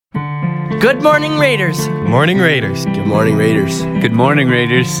Good morning, Raiders. Morning, Raiders. Good morning, Raiders. Good morning,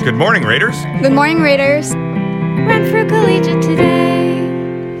 Raiders. Good morning, Raiders. Good morning, Raiders. Renfrew Collegiate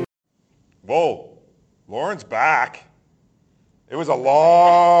today. Whoa, Lauren's back. It was a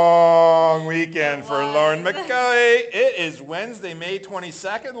long weekend for Lauren McKelly. It is Wednesday, May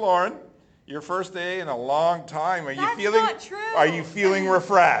 22nd, Lauren. Your first day in a long time. That's not true. Are you feeling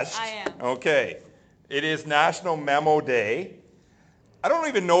refreshed? I am. Okay. It is National Memo Day. I don't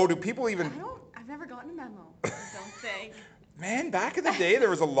even know, do people even... I've never gotten a memo, I don't think. Man, back in the day, there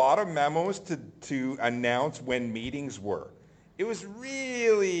was a lot of memos to announce when meetings were. It was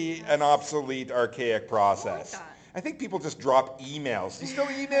really an obsolete, archaic process. I think people just drop emails. Do you still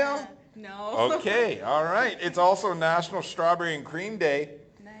email? No. Okay, all right. It's also National Strawberry and Cream Day.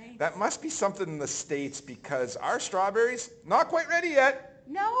 Nice. That must be something in the States because our strawberries, not quite ready yet.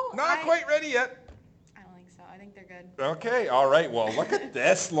 No. Not quite ready yet. I don't think so. I think they're good. Okay, all right. Well, look at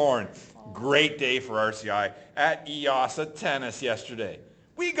this, Lauren. Great day for RCI at EOSSAA tennis yesterday.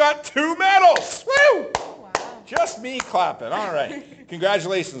 We got 2 medals. Woo! Wow. Just me clapping. All right.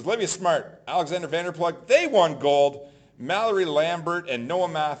 Congratulations. Olivia Smart, Alexander VanderPloeg, they won gold. Mallory Lambert and Noah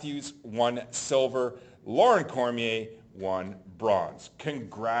Matthews won silver. Lauren Cormier won bronze.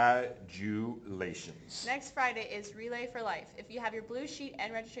 Congratulations. Next Friday is Relay for Life. If you have your blue sheet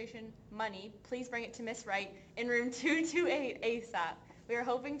and registration money, please bring it to Miss Wright in room 228 ASAP. We are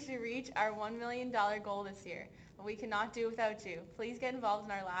hoping to reach our $1 million goal this year, but we cannot do without you. Please get involved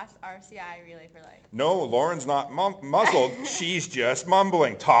in our last RCI Relay for Life. No, Lauren's not muzzled. She's just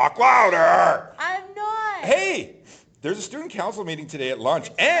mumbling. Talk louder. I'm not. Hey, there's a student council meeting today at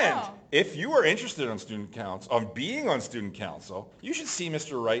lunch. And if you are interested on being on student council, you should see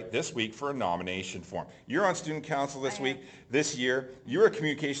Mr. Wright this week for a nomination form. You're on student council this year. You're a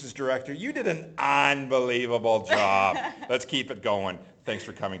communications director. You did an unbelievable job. Let's keep it going. Thanks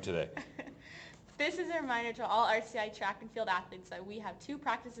for coming today. This is a reminder to all RCI track and field athletes that we have 2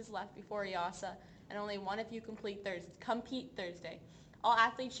 practices left before EOSSAA and only one if you compete Thursday. All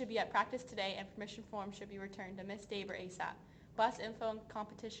athletes should be at practice today and permission forms should be returned to Miss Daber ASAP. Bus info and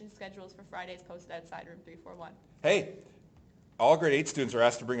competition schedules for Fridays posted outside room 341. Hey, all grade 8 students are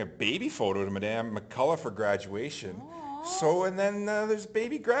asked to bring a baby photo to Madame McCullough for graduation. Aww. So, and then there's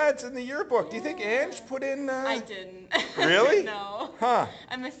baby grads in the yearbook. Do you think Ange put in... I didn't. Really? No. Huh.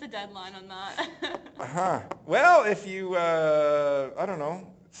 I missed the deadline on that. Uh-huh. Well, if you, I don't know,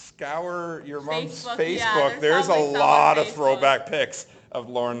 scour your mom's Facebook, yeah, there's a lot of throwback pics of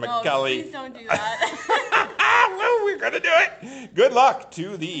Lauren McKelly. Please don't do that. Well, we're going to do it. Good luck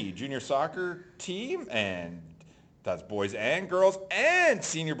to the junior soccer team, and that's boys and girls and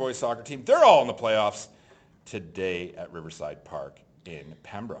senior boys soccer team. They're all in the playoffs today at Riverside Park in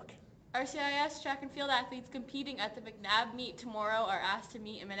Pembroke. RCIS track and field athletes competing at the McNabb meet tomorrow are asked to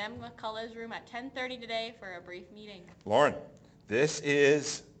meet in Madame McCullough's room at 10:30 today for a brief meeting. Lauren, this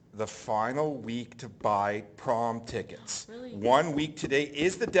is the final week to buy prom tickets. Really? 1 week today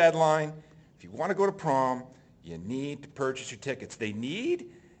is the deadline. If you want to go to prom, you need to purchase your tickets. They need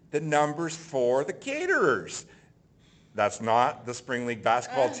the numbers for the caterers. That's not the Spring League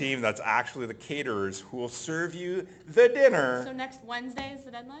basketball team. That's actually the caterers who will serve you the dinner. So next Wednesday is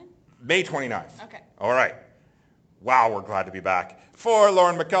the deadline? May 29th. Okay. All right. Wow, we're glad to be back. For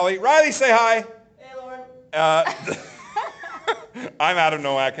Lauren McKelly, Riley, say hi. Hey, Lauren. I'm Adam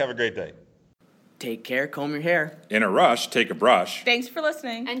Nowak. Have a great day. Take care, comb your hair. In a rush, take a brush. Thanks for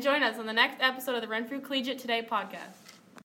listening. And join us on the next episode of the Renfrew Collegiate Today podcast.